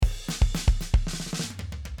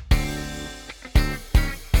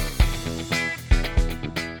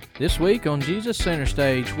This week on Jesus Center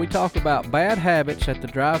Stage, we talk about bad habits at the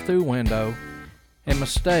drive-thru window and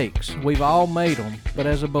mistakes. We've all made them, but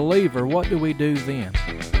as a believer, what do we do then?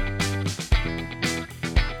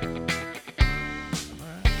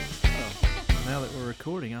 Now that we're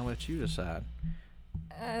recording, I'll let you decide.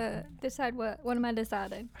 Decide what? What am I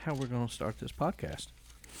deciding? How we're going to start this podcast.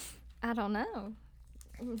 I don't know.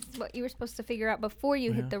 It's what you were supposed to figure out before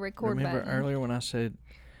you hit the record button. Remember earlier when I said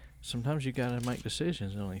sometimes you got to make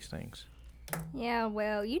decisions on these things? Yeah,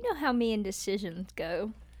 well, you know how me and decisions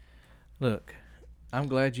go. Look, I'm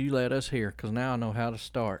glad you let us hear because now I know how to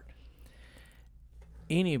start.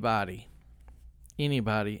 Anybody, any of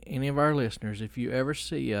our listeners, if you ever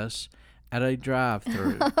see us at a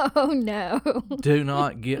drive-thru, oh no, do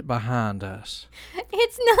not get behind us.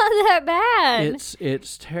 It's not that bad.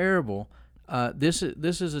 It's terrible. This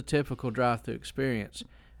is a typical drive-thru experience.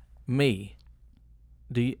 Me,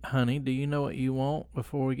 do you know what you want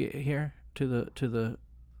before we get here to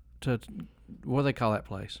what do they call that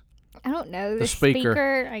place? I don't know. The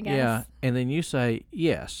speaker, I guess. Yeah, and then you say,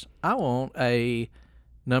 yes, I want a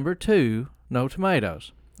number 2, no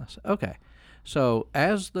tomatoes. I say, okay. So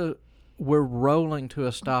as we're rolling to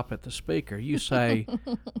a stop at the speaker, you say,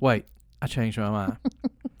 wait, I changed my mind.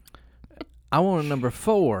 I want a number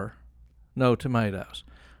 4, no tomatoes.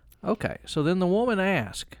 Okay, so then the woman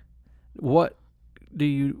asks, what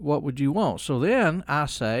would you want? So then I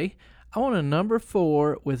say, I want a number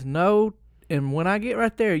 4 with no, and when I get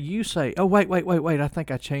right there, you say, oh, wait, I think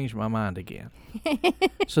I changed my mind again.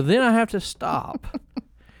 So then I have to stop.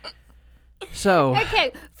 So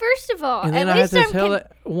okay, first of all, and then I have to tell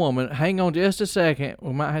that woman, hang on just a second,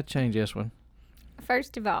 we might have to change this one.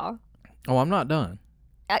 First of all. Oh, I'm not done.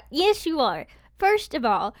 Yes, you are. First of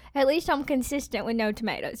all, at least I'm consistent with no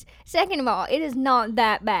tomatoes. Second of all, it is not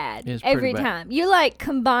that bad every time. You're like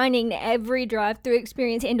combining every drive-thru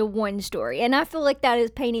experience into one story, and I feel like that is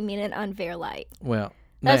painting me in an unfair light. Well,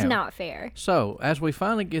 that's not fair. So, as we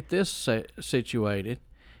finally get this situated,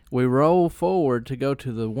 we roll forward to go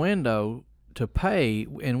to the window to pay,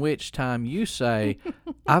 in which time you say,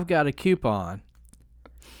 I've got a coupon.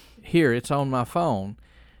 Here, it's on my phone.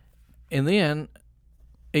 And then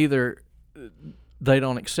either they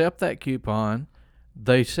don't accept that coupon.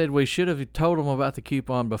 They said we should have told them about the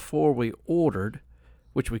coupon before we ordered,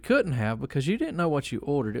 which we couldn't have because you didn't know what you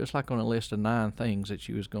ordered. It was like on a list of 9 things that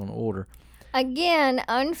you was going to order. Again,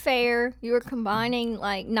 unfair. You were combining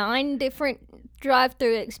like 9 different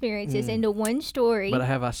drive-thru experiences into one story. But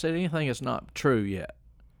have I said anything that's not true yet?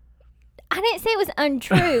 I didn't say it was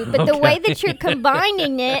untrue, but the way that you're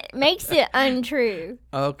combining it makes it untrue.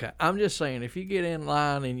 Okay. I'm just saying, if you get in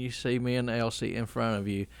line and you see me and Elsie in front of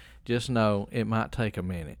you, just know it might take a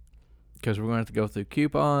minute because we're going to have to go through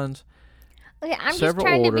coupons. Okay, I'm just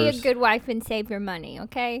trying to be a good wife and save your money,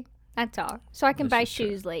 okay? That's all. So I can buy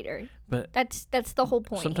shoes later. But that's the whole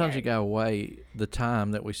point. Sometimes you got to weigh the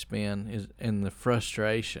time that we spend and the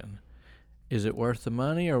frustration. Is it worth the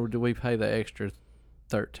money or do we pay the extra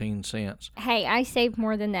 13 cents? Hey, I saved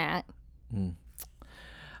more than that.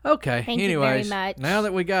 Okay. Thank Anyways, you very much. Now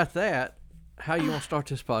that we got that, how you want to start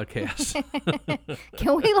this podcast?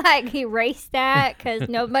 Can we erase that because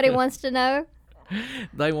nobody wants to know?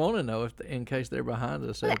 They want to know in case they're behind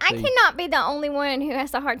us. I cannot be the only one who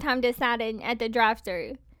has a hard time deciding at the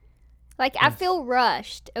drive-thru. I feel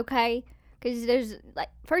rushed, okay? Because there's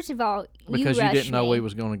first of all, because you didn't know me. we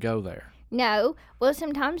was going to go there. No, well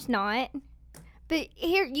sometimes not. But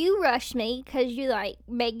here, you rush me because you,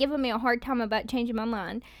 giving me a hard time about changing my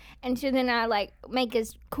mind. And so then I, make a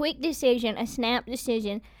quick decision, a snap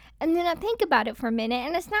decision. And then I think about it for a minute,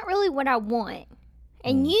 and it's not really what I want.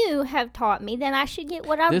 And you have taught me that I should get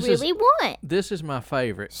what I really want. This is my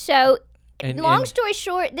favorite. So, long story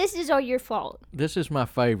short, this is all your fault. This is my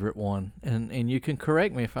favorite one. And you can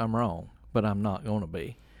correct me if I'm wrong, but I'm not going to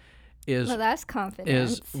be. Well, that's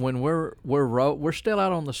confidence. Is when we're still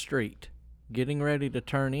out on the street, getting ready to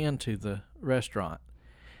turn into the restaurant,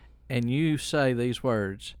 and you say these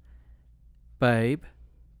words, babe,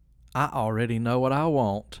 I already know what I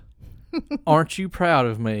want. Aren't you proud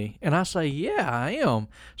of me? And I say, yeah, I am.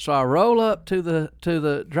 So I roll up to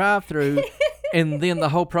the drive-thru, and then the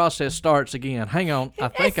whole process starts again. Hang on, I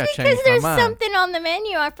think I changed my mind. Because there's something on the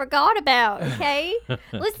menu I forgot about, okay?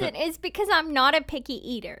 Listen, it's because I'm not a picky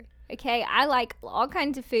eater. Okay, I like all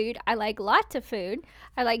kinds of food. I like lots of food.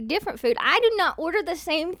 I like different food. I do not order the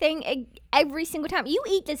same thing every single time. You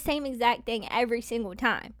eat the same exact thing every single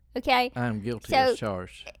time. Okay? I'm guilty as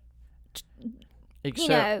charged.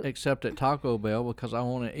 Except at Taco Bell because I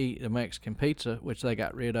want to eat the Mexican pizza, which they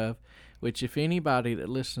got rid of. Which, if anybody that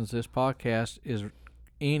listens to this podcast is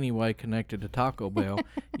any way connected to Taco Bell,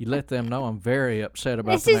 you let them know I'm very upset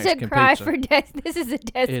about This the is a Mexican cry pizza. for death. This is a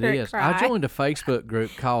desperate It is. cry. I joined a Facebook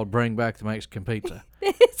group called "Bring Back the Mexican Pizza."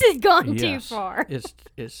 This has gone too Yes. far.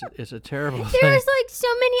 It's a terrible thing. There's like so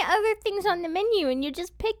many other things on the menu, and you're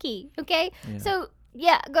just picky. Okay, Yeah. so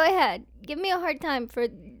yeah, go ahead. Give me a hard time for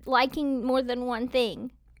liking more than one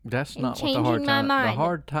thing. That's and not what the hard changing my time. The mind.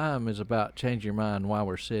 hard time is about changing your mind while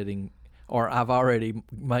we're sitting, or I've already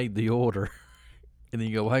made the order, and then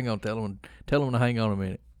you go, "Hang on, tell them to hang on a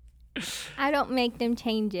minute." I don't make them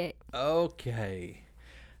change it. Okay,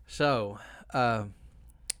 so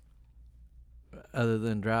other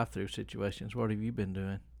than drive-through situations, what have you been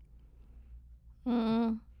doing?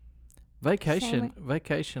 Vacation,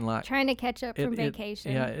 like Trying to catch up from it-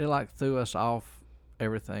 vacation. yeah, it like threw us off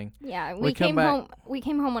everything. Yeah, We we come came back- home. We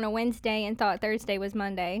came home on a Wednesday and thought Thursday was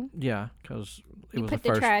Monday. Yeah, because it You was put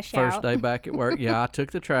the the trash first out. day back at work. Yeah, I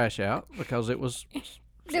took the trash out because it was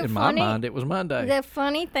The in my mind it was Monday. The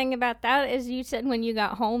funny thing about that is you said when you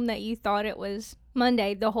got home that you thought it was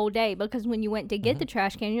Monday the whole day because when you went to get the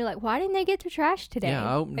trash can, you're like, why didn't they get the trash today? Mm-hmm.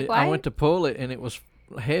 Yeah, I opened Like, it. why? I went to pull it and it was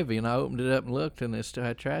heavy, and I opened it up and looked, and it still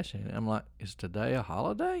had trash in it. I'm like, is today a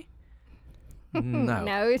holiday? No.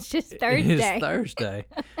 No, it's just Thursday. It's Thursday.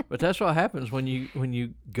 But that's what happens when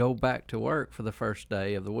you go back to work for the first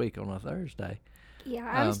day of the week on a Thursday. Yeah,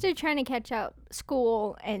 I'm Um, still trying to catch up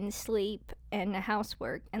school and sleep and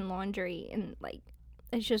housework and laundry and like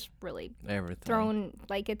it's just really Everything.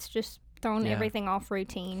 it's just thrown Yeah. everything off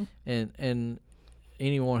routine. And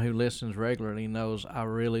anyone who listens regularly knows I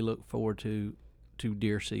really look forward to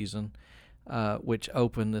deer season, which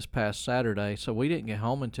opened this past Saturday. So we didn't get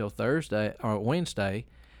home until Thursday or Wednesday,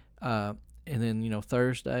 and then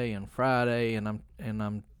Thursday and Friday, and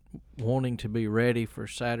I'm wanting to be ready for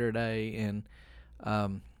Saturday, and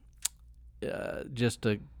just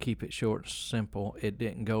to keep it short and simple, it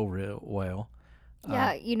didn't go real well.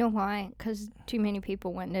 Yeah, you know why? Because too many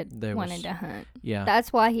people wanted to hunt. Yeah.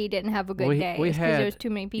 That's why he didn't have a good day. We Because had there's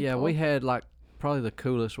too many people. Yeah, we had like probably the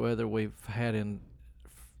coolest weather we've had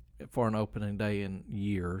for an opening day in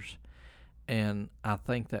years, and I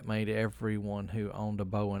think that made everyone who owned a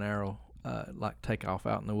bow and arrow like take off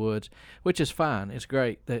out in the woods, which is fine. It's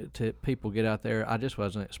great that people get out there. I just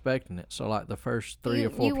wasn't expecting it. So like the first three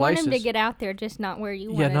or four you places, want them to get out there, just not where you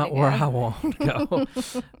want yeah, to not go. where I want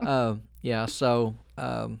to go. Yeah, so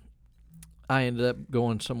I ended up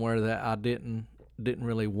going somewhere that I didn't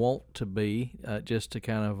really want to be, just to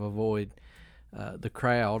kind of avoid the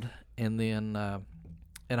crowd, and then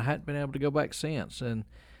and I hadn't been able to go back since. And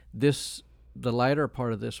the later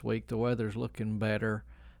part of this week, the weather's looking better,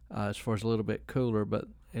 as far as a little bit cooler, but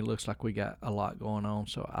it looks like we got a lot going on.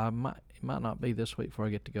 So it might not be this week before I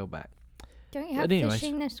get to go back. Don't you have But anyways,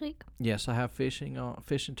 fishing this week? Yes, I have fishing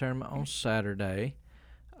tournament on Saturday.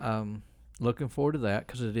 Looking forward to that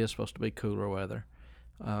because it is supposed to be cooler weather.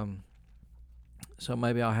 So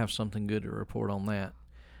maybe I'll have something good to report on that.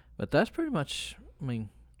 But that's pretty much, I mean,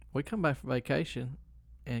 we come back from vacation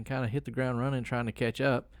and kind of hit the ground running trying to catch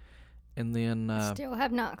up. And then, Still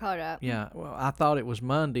have not caught up. yeah, well, I thought it was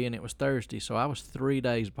Monday and it was Thursday, so I was 3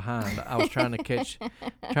 days behind. I was trying to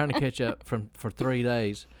catch up for 3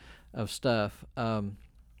 days of stuff.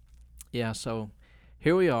 Yeah, so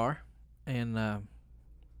here we are, and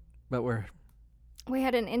but We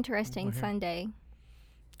had an interesting We're here. Sunday.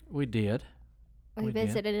 we did. We We did.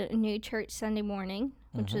 visited a new church Sunday morning,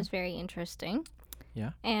 which Mhm. was very interesting.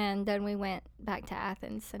 Yeah. And then we went back to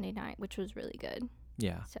Athens Sunday night, which was really good.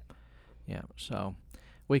 Yeah. So- Yeah. So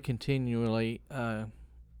we continually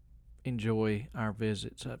enjoy our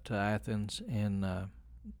visits up to Athens and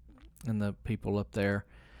the people up there.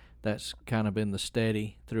 That's kind of been the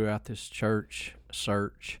steady throughout this church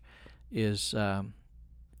search is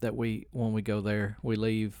that when we go there, we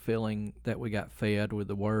leave feeling that we got fed with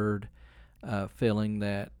the Word, feeling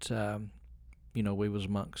that we was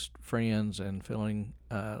amongst friends, and feeling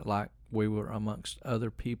like we were amongst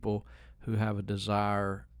other people who have a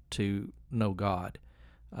desire to know God,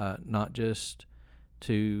 not just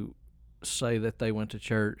to say that they went to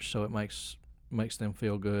church so it makes them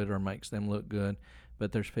feel good or makes them look good,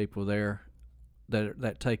 but there's people there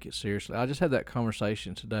that take it seriously. I just had that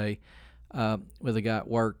conversation today with a guy at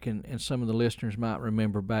work, and some of the listeners might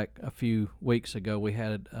remember back a few weeks ago we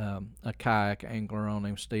had a kayak angler on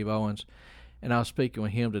named Steve Owens, and I was speaking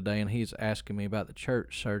with him today, and he's asking me about the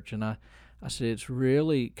church search, and I said it's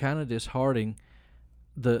really kind of disheartening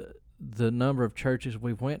the number of churches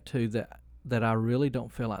we've went to that I really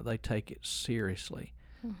don't feel like they take it seriously.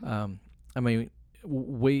 Mm-hmm. I mean,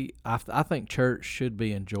 I think church should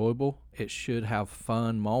be enjoyable. It should have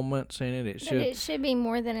fun moments in it. But it should be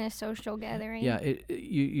more than a social gathering. Yeah,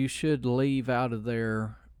 you should leave out of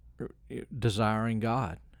there desiring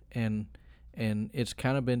God, and it's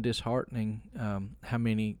kind of been disheartening how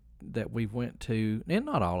many that we've went to, and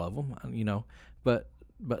not all of them,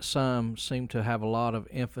 but some seem to have a lot of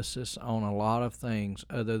emphasis on a lot of things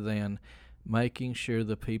other than making sure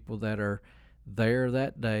the people that are there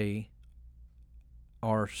that day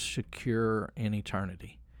are secure in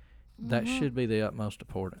eternity. That should be the utmost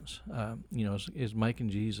importance. Is making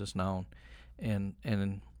Jesus known, and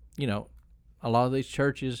a lot of these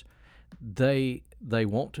churches, they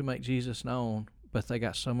want to make Jesus known, but they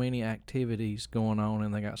got so many activities going on,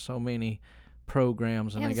 and they got so many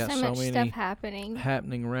programs, and they got so much many stuff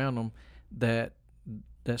happening around them that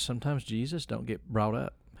sometimes Jesus don't get brought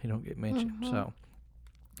up. He don't get mentioned. So,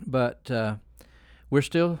 but we're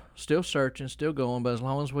still searching, still going. But as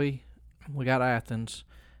long as we got Athens,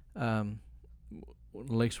 at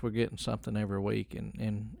least we're getting something every week,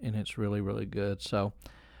 and it's really, really good. So,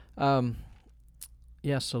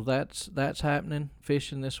 so that's happening.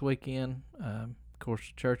 Fishing this weekend. Of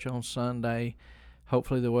course, church on Sunday.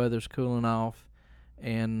 Hopefully the weather's cooling off,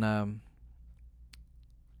 and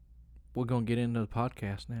we're going to get into the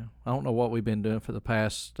podcast now. I don't know what we've been doing for the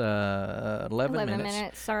past 11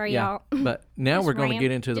 minutes. Sorry, y'all. But now we're going to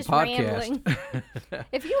get into the podcast.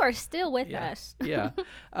 If you are still with us.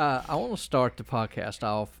 I want to start the podcast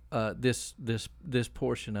off, this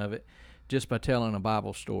portion of it, just by telling a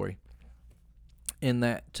Bible story. In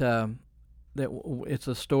that it's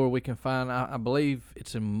a story we can find. I believe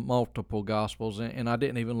it's in multiple Gospels, and I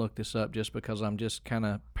didn't even look this up just because I'm just kind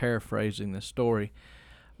of paraphrasing this story.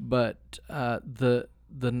 But the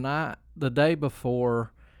day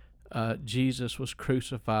before Jesus was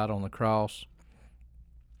crucified on the cross,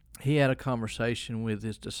 he had a conversation with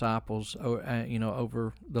his disciples,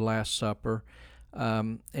 over the Last Supper,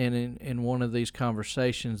 and in one of these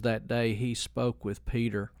conversations that day, he spoke with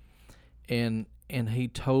Peter, and he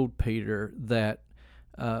told Peter that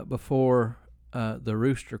before the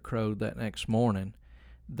rooster crowed that next morning,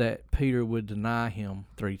 that Peter would deny him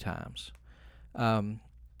 3 times.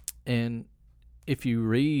 And if you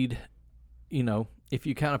read, if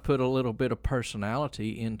you kind of put a little bit of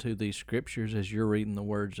personality into these scriptures as you're reading the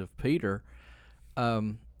words of Peter,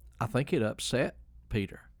 I think it upset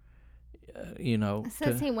Peter. It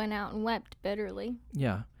says he went out and wept bitterly.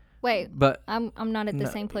 Yeah. Wait, but I'm not at the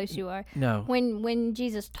same place you are. No. When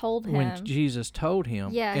Jesus told him. When Jesus told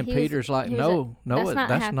him. Yeah. And Peter's no,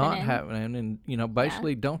 that's not happening. And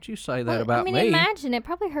basically, don't you say that about me. Imagine it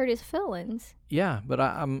probably hurt his feelings. Yeah, but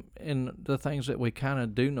I'm in the things that we kind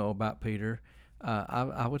of do know about Peter.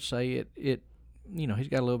 I would say it. He's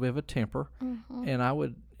got a little bit of a temper, and I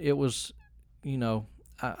wish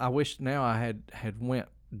now I had went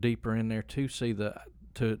deeper in there to see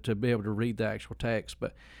to be able to read the actual text,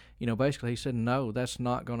 but. Basically he said, no, that's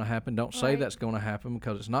not going to happen. Don't say that's going to happen,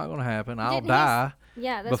 because it's not going to happen. I'll die.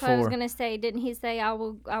 Yeah, that's what I was going to say. Didn't he say, I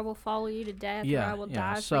will follow you to death, or I will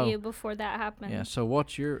die for you before that happens? Yeah, so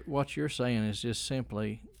what you're saying is just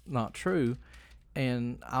simply not true,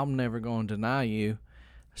 and I'm never going to deny you.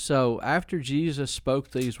 So after Jesus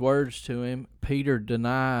spoke these words to him, Peter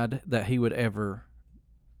denied that he would ever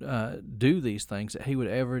do these things, that he would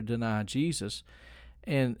ever deny Jesus.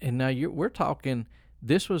 And now we're talking...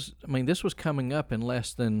 This was coming up in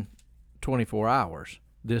less than 24 hours.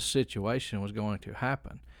 This situation was going to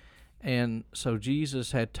happen. And so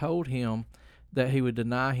Jesus had told him that he would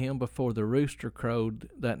deny him before the rooster crowed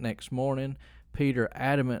that next morning. Peter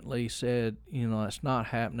adamantly said, that's not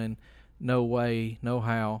happening. No way, no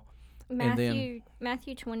how. Matthew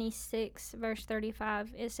 26, verse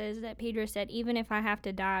 35, it says that Peter said, even if I have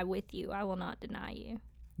to die with you, I will not deny you.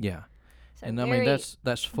 Yeah. So and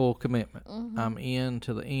that's full commitment. I'm in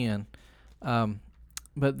to the end.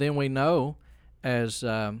 But then we know, as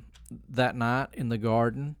that night in the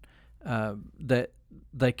garden, that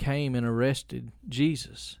they came and arrested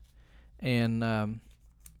Jesus, and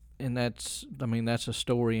that's a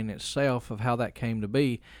story in itself of how that came to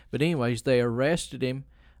be. But anyways, they arrested him.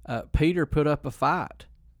 Peter put up a fight.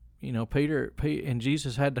 Peter and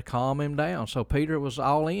Jesus had to calm him down. So Peter was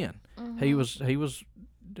all in. He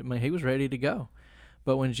was ready to go.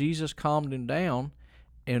 But when Jesus calmed him down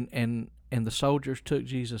and the soldiers took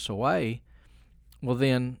Jesus away, well,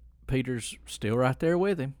 then Peter's still right there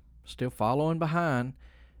with him, still following behind.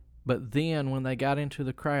 But then when they got into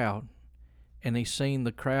the crowd and he seen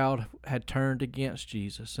the crowd had turned against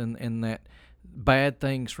Jesus, and that bad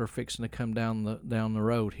things were fixing to come down the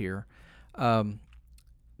road here,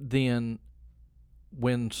 then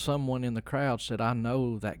when someone in the crowd said, "I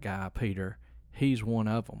know that guy, Peter. He's one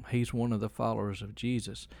of them. He's one of the followers of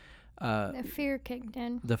Jesus." The fear kicked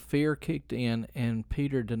in. The fear kicked in, and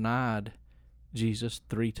Peter denied Jesus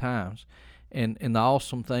 3 times. And the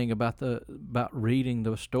awesome thing about reading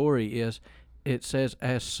the story is, it says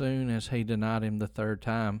as soon as he denied him the 3rd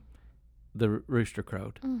time, the rooster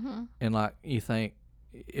crowed. Mm-hmm. And like, you think,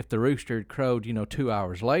 if the rooster had crowed, 2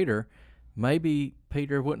 hours later, maybe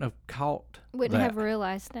Peter wouldn't have caught Wouldn't that. have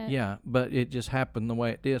realized it. Yeah, but it just happened the way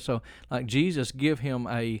it did. So, like, Jesus give him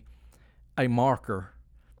a marker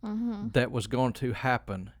Mm-hmm. that was going to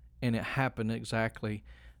happen, and it happened exactly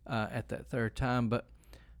at that 3rd time. But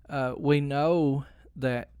we know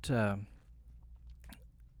that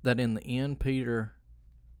that in the end, Peter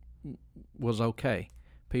was okay.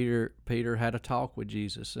 Peter had a talk with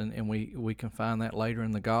Jesus, and we can find that later in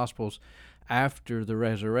the Gospels after the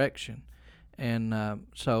resurrection. And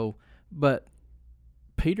but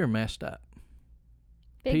Peter messed up.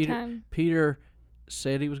 Big time. Peter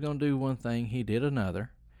said he was going to do one thing, he did another.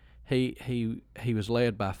 He was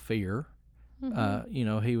led by fear.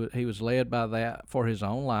 Mm-hmm. He was led by that for his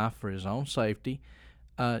own life, for his own safety.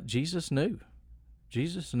 Jesus knew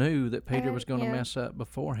that Peter was going to mess up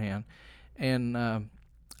beforehand, and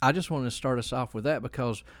I just wanted to start us off with that,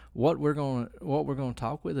 because what we're going to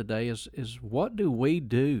talk with today is what do we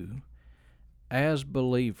do as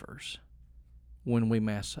believers when we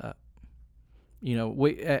mess up.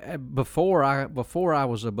 We before I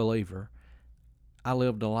was a believer, I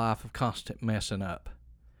lived a life of constant messing up,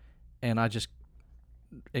 and I just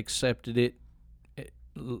accepted it,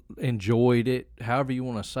 enjoyed it, however you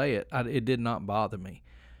want to say it. It did not bother me.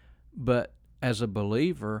 But as a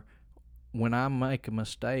believer, when I make a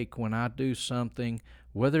mistake, when I do something,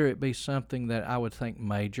 whether it be something that I would think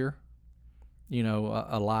major,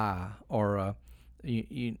 a lie, or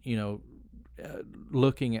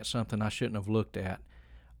looking at something I shouldn't have looked at,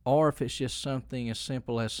 or if it's just something as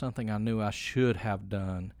simple as something I knew I should have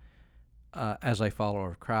done as a follower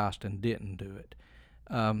of Christ and didn't do it,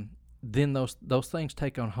 then those things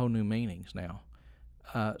take on whole new meanings now.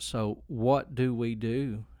 So what do we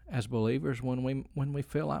do as believers when we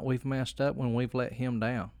feel like we've messed up, when we've let Him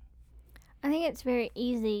down? I think it's very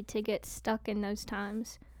easy to get stuck in those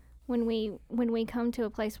times when we come to a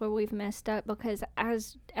place where we've messed up, because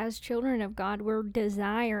as children of God, we're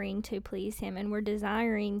desiring to please Him, and we're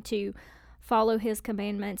desiring to follow His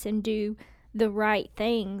commandments and do the right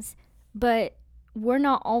things, but we're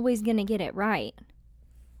not always going to get it right.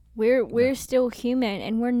 We're still human,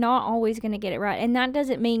 and we're not always going to get it right, and that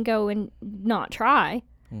doesn't mean go and not try.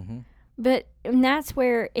 Mm-hmm. But and that's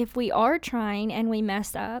where, if we are trying and we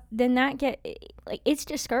mess up, then it's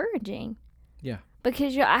discouraging. Yeah.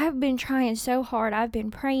 Because I have been trying so hard. I've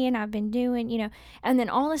been praying. I've been doing, and then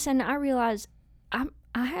all of a sudden I realize I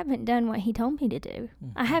haven't done what He told me to do.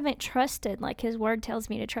 Mm-hmm. I haven't trusted like His Word tells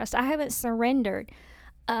me to trust. I haven't surrendered.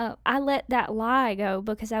 I let that lie go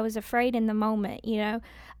because I was afraid in the moment.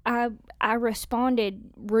 I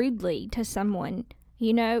responded rudely to someone.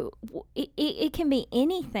 It can be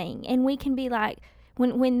anything, and we can be like,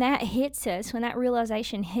 when that hits us, when that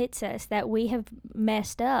realization hits us that we have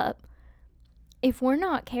messed up, if we're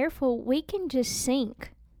not careful, we can just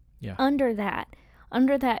sink under that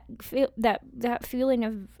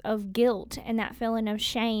feeling of guilt, and that feeling of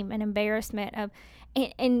shame and embarrassment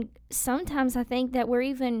and sometimes I think that we're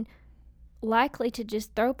even likely to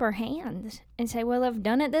just throw up our hands and say, well, I've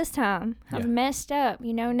done it this time. I've messed up.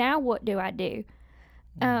 Now what do I do?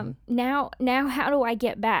 Mm-hmm. Now how do I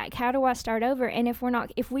get back? How do I start over? And if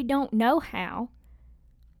we don't know how,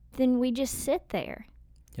 then we just sit there.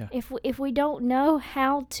 Yeah. If we don't know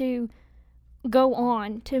how to go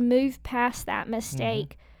on, to move past that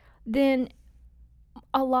mistake, mm-hmm. then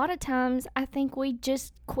a lot of times I think we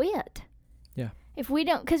just quit. Yeah. If we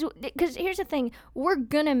don't, because here's the thing, we're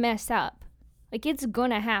gonna mess up. Like, it's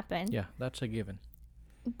gonna happen. Yeah, that's a given.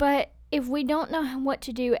 But if we don't know what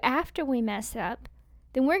to do after we mess up,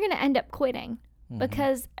 then we're gonna end up quitting. Mm-hmm.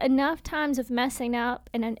 Because enough times of messing up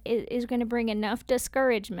and it is gonna bring enough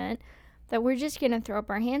discouragement that we're just going to throw up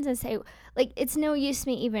our hands and say, like, it's no use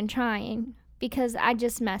me even trying, because I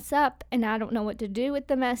just mess up and I don't know what to do with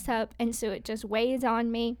the mess up, and so it just weighs on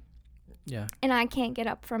me. Yeah. And I can't get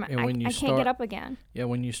up from it. I can't get up again. Yeah,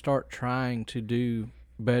 when you start trying to do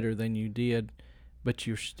better than you did, but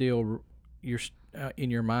you're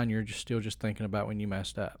in your mind, you're still thinking about when you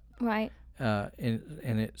messed up. Right.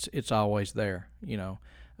 And it's always there,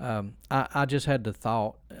 I just had the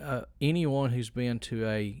thought, anyone who's been to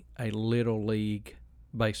a little league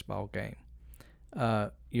baseball game,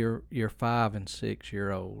 your 5 and 6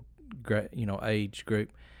 year old age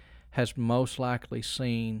group, has most likely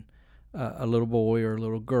seen a little boy or a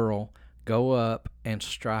little girl go up and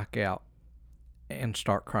strike out and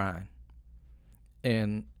start crying,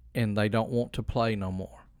 and they don't want to play no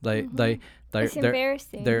more. They It's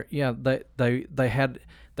embarrassing. they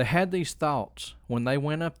had these thoughts when they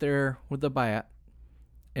went up there with the bat,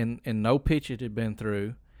 and no pitch it had been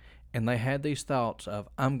through, and they had these thoughts of,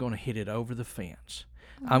 I'm going to hit it over the fence.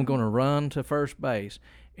 I'm going to run to first base.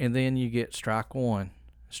 And then you get strike one,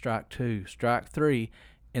 strike two, strike three,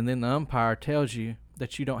 and then the umpire tells you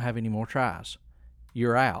that you don't have any more tries.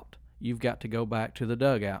 You're out. You've got to go back to the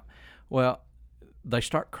dugout. Well, they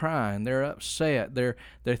start crying. They're upset.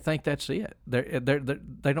 They think that's it.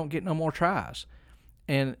 They don't get no more tries.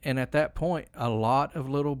 And at that point, a lot of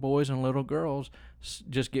little boys and little girls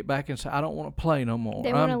just get back and say, I don't want to play no more.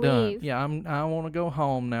 I'm done. Leave. Yeah, I want to go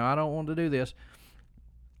home now. I don't want to do this.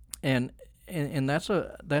 And that's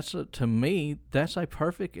to me, that's a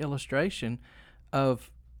perfect illustration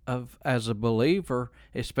of as a believer,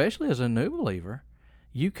 especially as a new believer,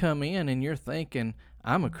 you come in and you're thinking,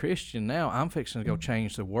 I'm a Christian now. I'm fixing to go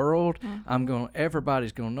change the world.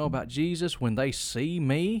 Everybody's going to know about Jesus. When they see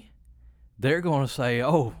me, they're going to say,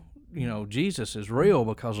 oh, Jesus is real,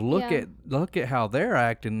 because look at how they're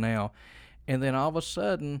acting now. And then all of a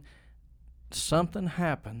sudden something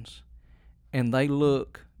happens and they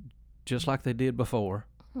look just like they did before.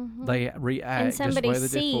 They react just the way they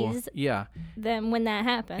did before. Yeah. Them when that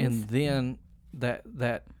happens. And then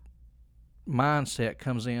that mindset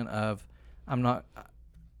comes in of,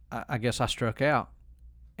 I guess I struck out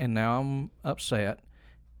and now I'm upset.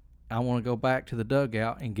 I want to go back to the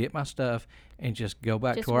dugout and get my stuff and just go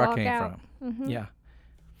back to where I came from. Yeah.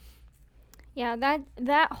 Yeah,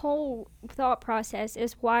 that whole thought process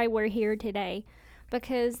is why we're here today,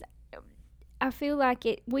 because I feel like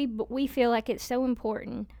we feel like it's so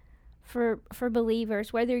important for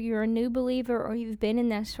believers, whether you're a new believer or you've been in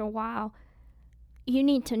this for a while. You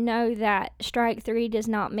need to know that strike three is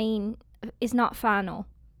not final.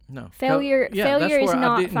 No. Failure is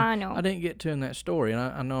not final. I didn't get to in that story, and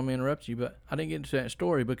I know I'm interrupting you, but I didn't get to that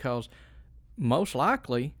story because most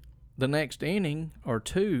likely the next inning or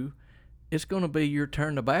two, it's going to be your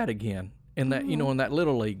turn to bat again in that in that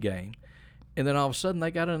little league game, and then all of a sudden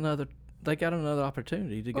they got another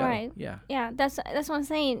opportunity to go. Right. Yeah. Yeah. That's what I'm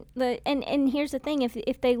saying. And here's the thing: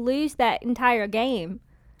 if they lose that entire game,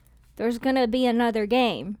 there's going to be another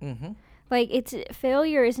game. Mm-hmm. Like,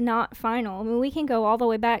 failure is not final. I mean, we can go all the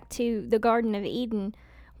way back to the Garden of Eden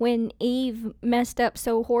when Eve messed up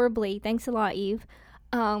so horribly. Thanks a lot, Eve.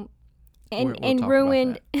 We'll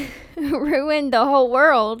ruined ruined the whole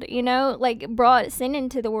world, like brought sin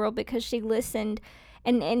into the world because she listened.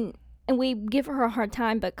 And we give her a hard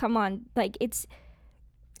time, but come on, like, it's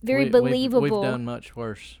very believable. We've done much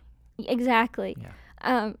worse. Exactly. Yeah.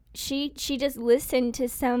 She just listened to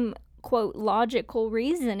some, quote, logical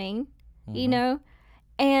reasoning. But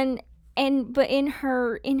in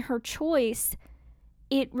her choice,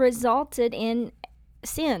 it resulted in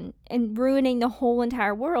sin and ruining the whole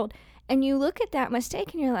entire world. And you look at that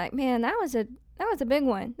mistake and you're like, man, that was a big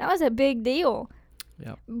one. That was a big deal.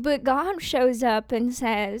 Yep. But God shows up and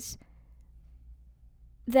says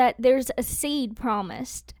that there's a seed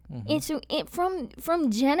promised.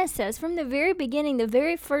 From Genesis, from the very beginning, the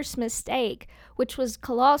very first mistake, which was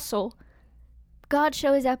colossal, God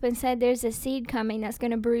shows up and said there's a seed coming that's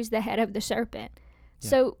going to bruise the head of the serpent. Yeah.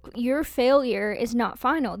 So your failure is not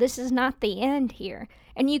final. This is not the end here.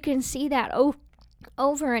 And you can see that over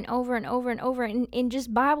and over and over and over in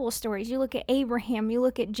just Bible stories. You look at Abraham, you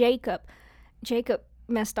look at Jacob. Jacob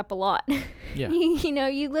messed up a lot. Yeah.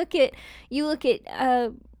 You look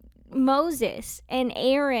at Moses and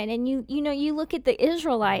Aaron, and you look at the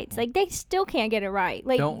Israelites. Like, they still can't get it right.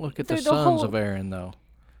 Like, don't look at the sons of Aaron, though.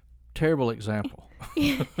 Terrible example.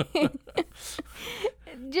 That's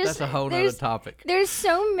a whole other topic. There's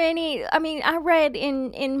so many. I mean, I read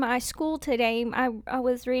in my school today, I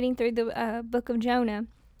was reading through the book of Jonah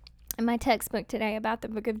in my textbook today about the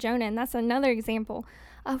book of Jonah, and that's another example.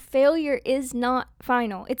 A failure is not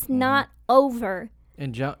final. It's not over.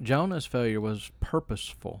 And Jonah's failure was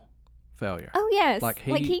purposeful failure. Oh, yes. Like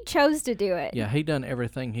he chose to do it. Yeah, he done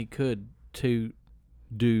everything he could to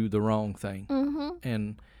do the wrong thing.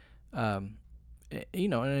 And and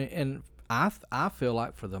I feel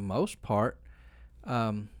like for the most part,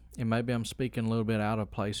 and maybe I'm speaking a little bit out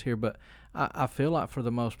of place here, but I feel like for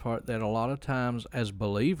the most part that a lot of times as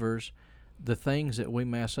believers, the things that we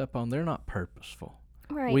mess up on, they're not purposeful.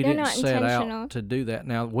 Right, we they're didn't not set intentional. out to do that.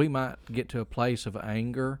 Now, we might get to a place of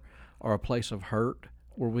anger or a place of hurt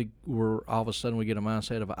where all of a sudden we get a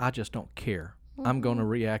mindset of, I just don't care I'm going to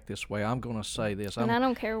react this way. I'm going to say this. And I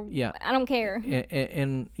don't care. Yeah. I don't care.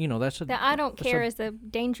 And you know, that's a... That I don't care is a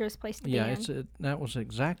dangerous place to be in. Yeah, that was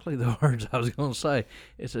exactly the words I was going to say.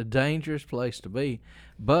 It's a dangerous place to be,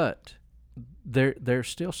 but there's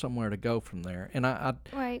still somewhere to go from there. And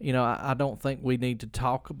I don't think we need to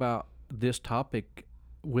talk about this topic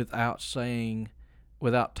without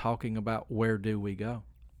talking about where do we go.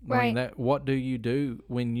 Right. I mean, what do you do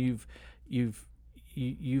when you've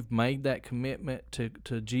made that commitment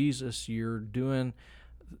to Jesus? You're doing,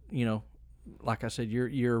 you know, like I said,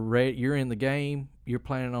 you're in the game. You're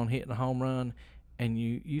planning on hitting a home run, and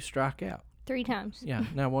you strike out 3 times. Yeah.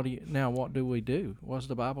 Now what do we do? What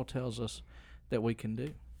the Bible tells us that we can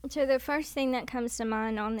do? So the first thing that comes to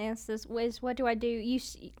mind on this is what do I do?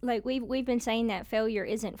 We've been saying that failure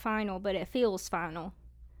isn't final, but it feels final.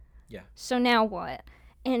 Yeah. So now what?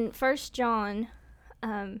 In 1 John,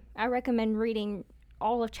 I recommend reading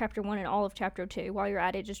all of chapter 1 and all of chapter 2. While you're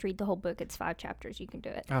at it, just read the whole book. It's 5 chapters. You can do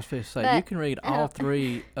it. I was going to say, you can read all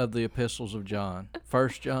 3 of the epistles of John. 1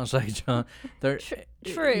 John, 2 John.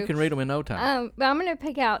 True. You can read them in no time. But I'm going to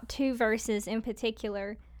pick out 2 verses in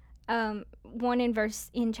particular. One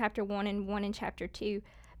in chapter 1 and one in chapter 2.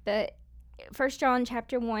 But 1 John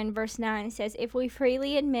chapter 1 verse 9 says, "If we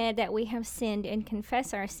freely admit that we have sinned and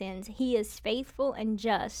confess our sins, he is faithful and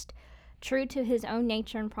just, true to his own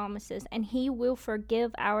nature and promises, and he will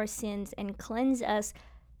forgive our sins and cleanse us,"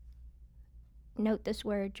 note this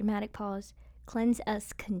word, dramatic pause, "cleanse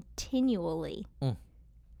us continually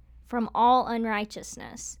from all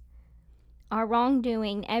unrighteousness, our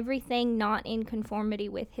wrongdoing, everything not in conformity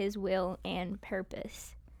with his will and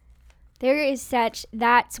purpose."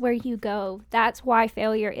 That's where you go. That's why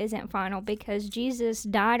failure isn't final, because Jesus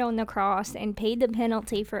died on the cross and paid the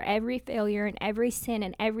penalty for every failure and every sin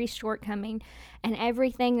and every shortcoming and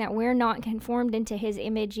everything that we're not conformed into his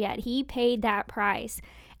image yet. He paid that price.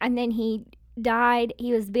 And then he died,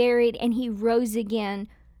 he was buried, and he rose again,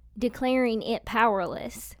 declaring it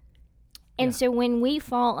powerless. And so when we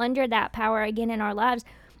fall under that power again in our lives,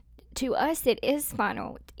 to us it is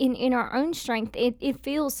final. In our own strength, it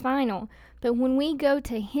feels final. But when we go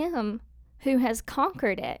to him who has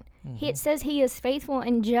conquered it, it says he is faithful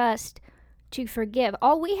and just to forgive.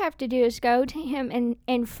 All we have to do is go to him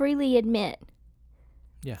and freely admit.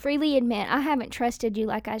 Yeah. Freely admit, I haven't trusted you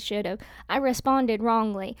like I should have. I responded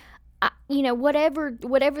wrongly. Whatever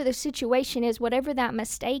the situation is, whatever that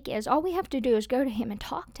mistake is, all we have to do is go to him and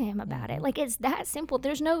talk to him about it. Like, it's that simple.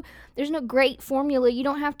 There's no great formula. You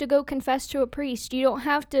don't have to go confess to a priest. You don't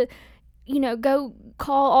have to, go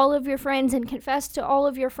call all of your friends and confess to all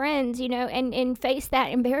of your friends, and face that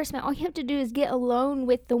embarrassment. All you have to do is get alone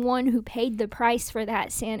with the one who paid the price for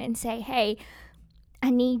that sin and say, "Hey, I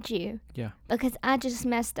need you." Yeah. Because I just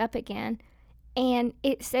messed up again. And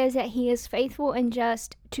it says that he is faithful and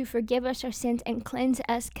just to forgive us our sins and cleanse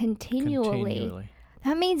us continually.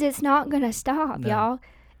 That means it's not going to stop, y'all.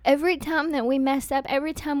 Every time that we mess up,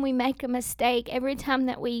 every time we make a mistake, every time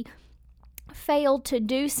that we fail to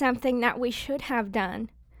do something that we should have done,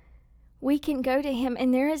 we can go to him,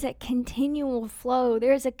 and there is a continual flow.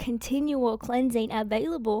 There is a continual cleansing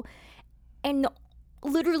available. And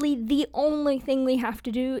literally the only thing we have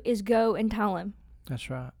to do is go and tell him. That's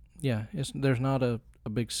right. Yeah, there's not a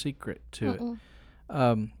big secret to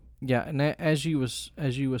it. Yeah, and as you was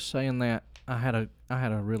saying that, I had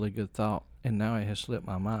a really good thought, and now it has slipped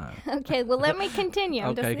my mind. Okay, well, let me continue.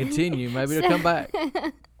 Okay, continue. Maybe it'll come back.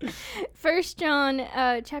 1 John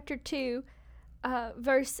chapter 2,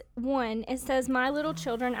 verse 1, it says, "My little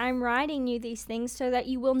children, I'm writing you these things so that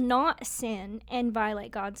you will not sin and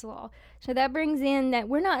violate God's law." So that brings in that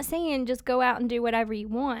we're not saying just go out and do whatever you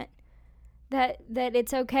want. That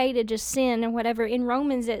it's okay to just sin and whatever. In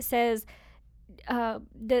Romans it says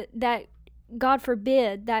that God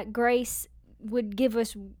forbid that grace would give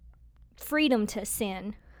us freedom to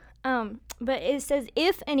sin. But it says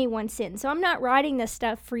if anyone sins. So I'm not writing this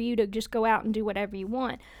stuff for you to just go out and do whatever you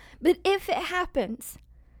want. But if it happens,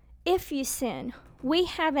 if you sin, we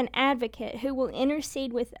have an advocate who will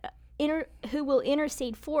intercede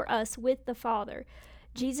for us with the Father.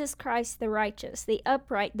 Jesus Christ the righteous, the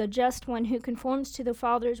upright, the just one who conforms to the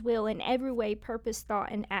Father's will in every way, purpose,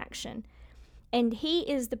 thought, and action. And he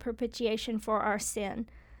is the propitiation for our sin,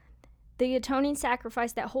 the atoning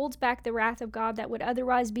sacrifice that holds back the wrath of God that would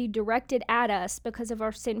otherwise be directed at us because of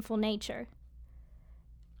our sinful nature.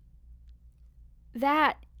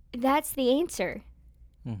 That's the answer.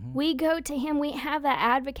 We go to him, we have that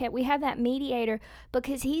advocate, we have that mediator,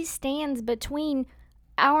 because he stands between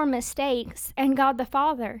our mistakes and God the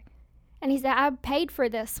Father. And he said, "I paid for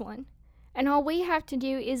this one." And all we have to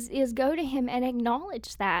do is go to him and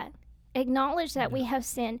acknowledge that. acknowledge that we have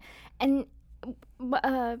sinned. And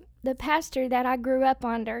the pastor that I grew up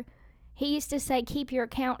under, he used to say, keep your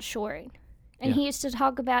account short. And he used to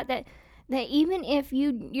talk about that even if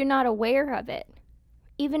you're not aware of it,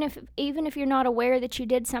 even if you're not aware that you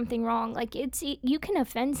did something wrong, like you can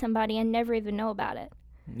offend somebody and never even know about it.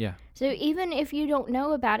 Yeah. So even if you don't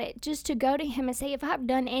know about it, just to go to him and say, if I've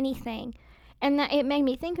done anything, and that it made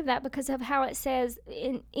me think of that because of how it says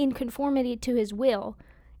in conformity to his will,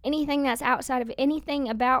 anything that's outside of anything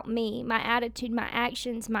about me, my attitude, my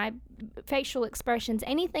actions, my facial expressions,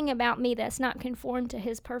 anything about me that's not conformed to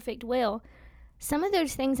his perfect will, some of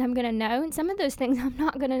those things I'm going to know, and some of those things I'm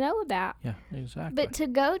not going to know about. Yeah, exactly. But to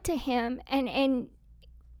go to him and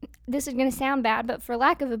this is going to sound bad, but for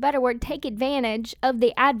lack of a better word, take advantage of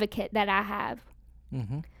the advocate that I have.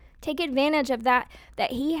 Mm-hmm. Take advantage of that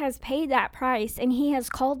he has paid that price and he has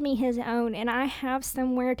called me his own, and I have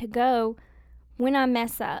somewhere to go when I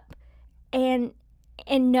mess up, and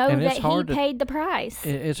know that he paid the price.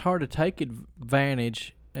 It's hard to take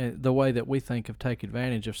advantage the way that we think of take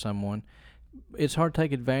advantage of someone. It's hard to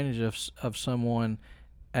take advantage of someone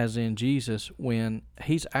as in Jesus when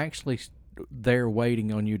he's actually there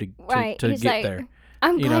waiting on you to get like, there.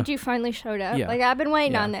 I'm glad you finally showed up. Yeah. Like, I've been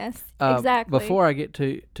waiting on this. Exactly. Before I get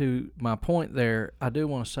to my point there, I do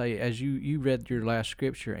want to say, as you read your last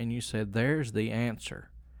scripture and you said, there's the answer.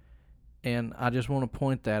 And I just want to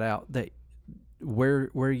point that out, that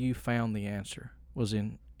where you found the answer was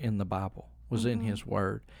in the Bible, was in his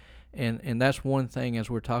word. And that's one thing, as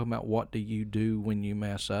we're talking about what do you do when you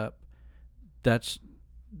mess up, that's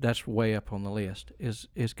way up on the list, is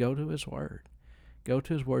go to his word. Go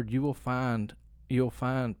to his word. You'll find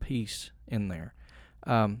peace in there.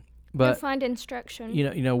 But you'll find instruction.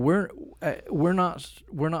 We're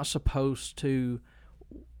not supposed to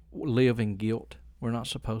live in guilt. We're not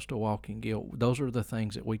supposed to walk in guilt. Those are the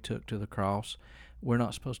things that we took to the cross. We're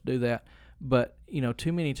not supposed to do that. But,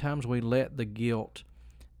 too many times we let the guilt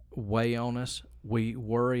weigh on us. We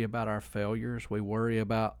worry about our failures. We worry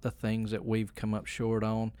about the things that we've come up short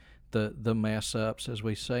on, the mess ups, as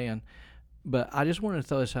we saying. But I just wanted to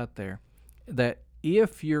throw this out there, that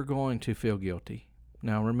if you're going to feel guilty,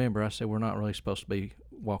 now remember I said we're not really supposed to be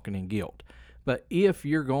walking in guilt, but if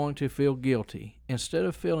you're going to feel guilty, instead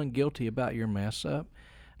of feeling guilty about your mess up,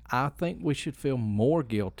 I think we should feel more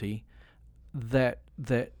guilty that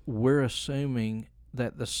we're assuming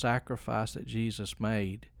that the sacrifice that Jesus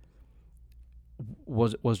made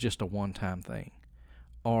was just a one-time thing,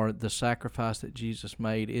 or the sacrifice that Jesus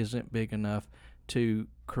made isn't big enough to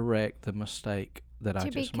correct the mistake that I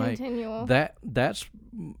just made. Continual.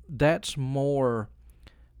 That's more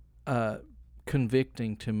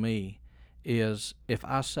convicting to me, is if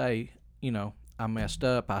I say, I messed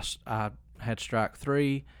up, I had strike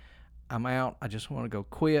 3, I'm out, I just want to go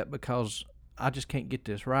quit because I just can't get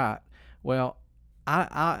this right. Well,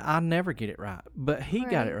 I never get it right, but he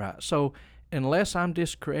got it right. So unless I'm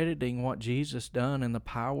discrediting what Jesus done and the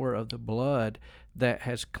power of the blood that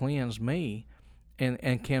has cleansed me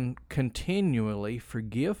and can continually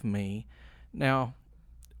forgive me, now,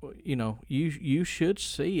 you should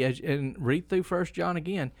see, and read through 1 John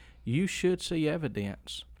again, you should see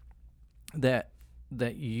evidence that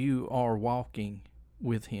you are walking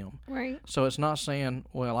with him. Right. So it's not saying,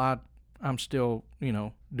 well, I'm still,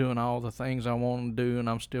 doing all the things I want to do, and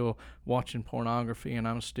I'm still watching pornography, and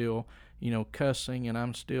I'm still, cussing, and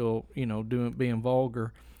I'm still, being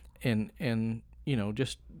vulgar, and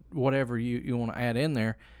just whatever you want to add in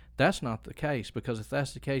there. That's not the case, because if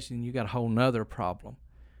that's the case, then you got a whole nother problem.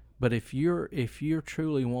 But if you're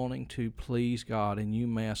truly wanting to please God and you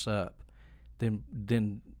mess up,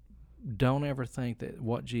 then don't ever think that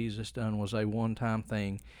what Jesus done was a one-time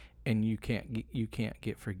thing, and you can't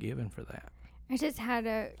get forgiven for that. I just had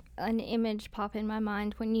an image pop in my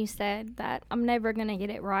mind when you said that I'm never going to get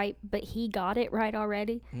it right, but he got it right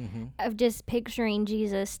already. Mm-hmm. Of just picturing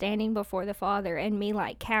Jesus standing before the Father and me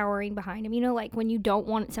like cowering behind him. Like when you don't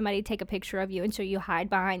want somebody to take a picture of you and so you hide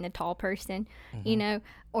behind the tall person,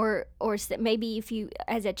 or maybe if you,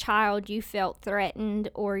 as a child, you felt threatened,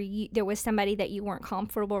 or there was somebody that you weren't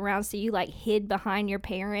comfortable around, so you like hid behind your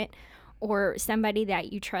parent or somebody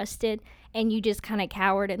that you trusted, and you just kind of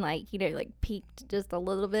cowered and like peeked just a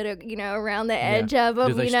little bit of, around the edge of them.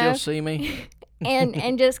 Do they still see me?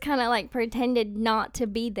 and just kind of like pretended not to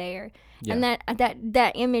be there. Yeah. And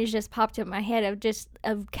that image just popped in my head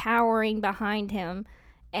of cowering behind him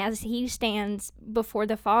as he stands before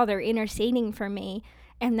the Father interceding for me.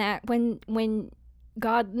 And that when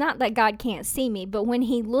God, not that God can't see me, but when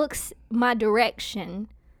he looks my direction,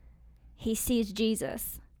 he sees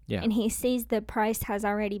Jesus. Yeah. And he sees the price has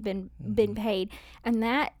already been paid. And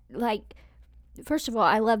that, like, first of all,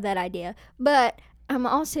 I love that idea. But I'm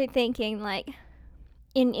also thinking, like,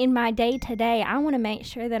 in my day-to-day, I want to make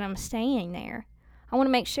sure that I'm staying there. I want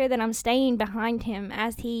to make sure that I'm staying behind him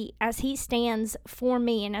as he stands for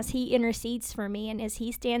me, and as he intercedes for me, and as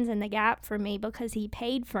he stands in the gap for me because he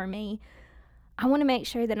paid for me. I want to make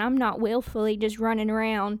sure that I'm not willfully just running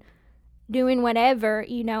around doing whatever,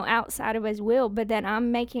 outside of his will, but that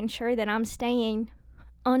I'm making sure that I'm staying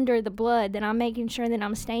under the blood, that I'm making sure that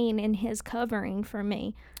I'm staying in his covering for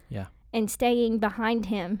me. Yeah. And staying behind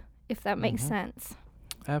him, if that makes sense.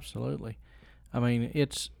 Absolutely. I mean,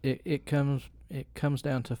 it comes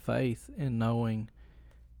down to faith in knowing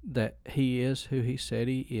that he is who he said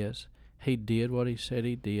he is. He did what he said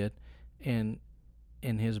he did, and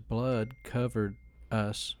his blood covered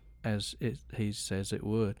us as he says it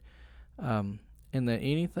would. And that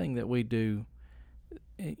anything that we do,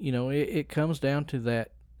 it comes down to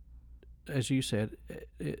that, as you said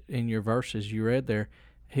in your verses you read there,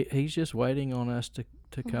 he's just waiting on us to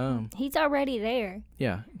come. He's already there.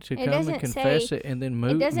 Yeah, to come and confess it and then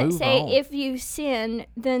move on. It doesn't say if you sin,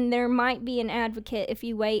 then there might be an advocate if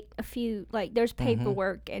you wait a few, like there's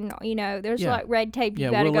paperwork and, there's like red tape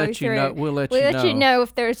you got to go through. We'll let you know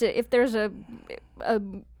if there's a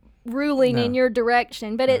ruling in your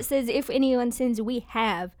direction. But it says if anyone sins, we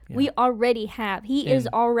already have. He is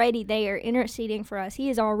already there interceding for us. He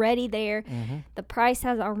is already there. The price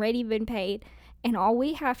has already been paid. And all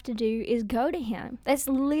we have to do is go to him. That's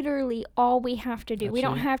literally all we have to do. We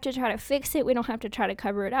don't have to try to fix it. We don't have to try to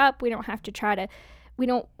cover it up. We don't have to we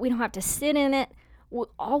don't have to sit in it.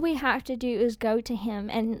 All we have to do is go to him.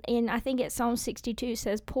 And I think it's Psalm 62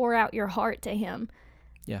 says, pour out your heart to him.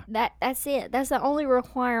 Yeah. That's it. That's the only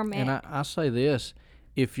requirement. And I say this,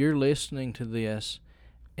 if you're listening to this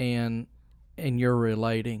and you're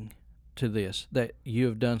relating to this, that you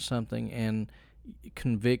have done something and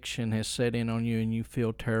conviction has set in on you and you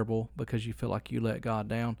feel terrible because you feel like you let God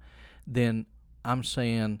down, then I'm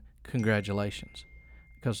saying congratulations.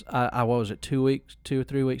 Because I what was it, 2 or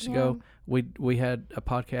 3 weeks ago, we had a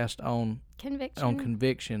podcast on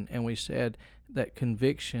conviction, and we said that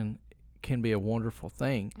conviction can be a wonderful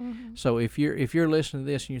thing. So if you're listening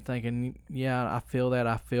to this and you're thinking, yeah, I feel that,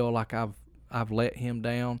 I feel like I've let him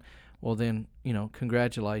down, well then,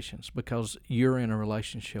 congratulations, because you're in a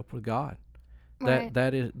relationship with God. Right.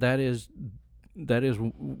 That is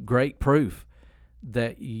great proof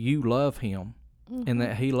that you love him and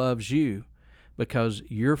that he loves you, because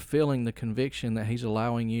you're feeling the conviction that he's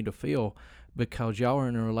allowing you to feel because y'all are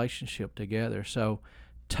in a relationship together. So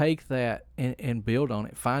take that and build on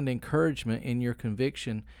it. Find encouragement in your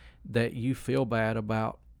conviction that you feel bad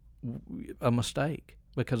about a mistake,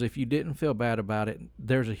 because if you didn't feel bad about it,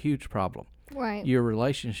 there's a huge problem. Right. Your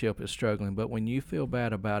relationship is struggling, but when you feel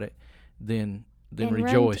bad about it, then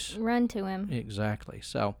rejoice. Run to him. Exactly.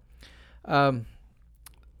 So, I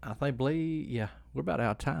believe, we're about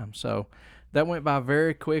out of time. So that went by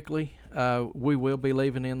very quickly. We will be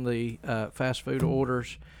leaving in the fast food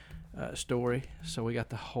orders story. So we got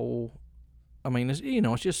the whole. I mean, it's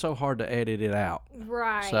just so hard to edit it out.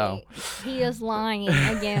 Right. So he is lying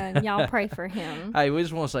again. Y'all pray for him. Hey, we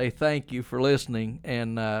just want to say thank you for listening,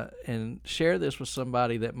 and share this with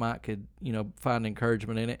somebody that could find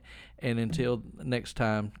encouragement in it. And until next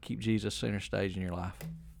time, keep Jesus center stage in your life.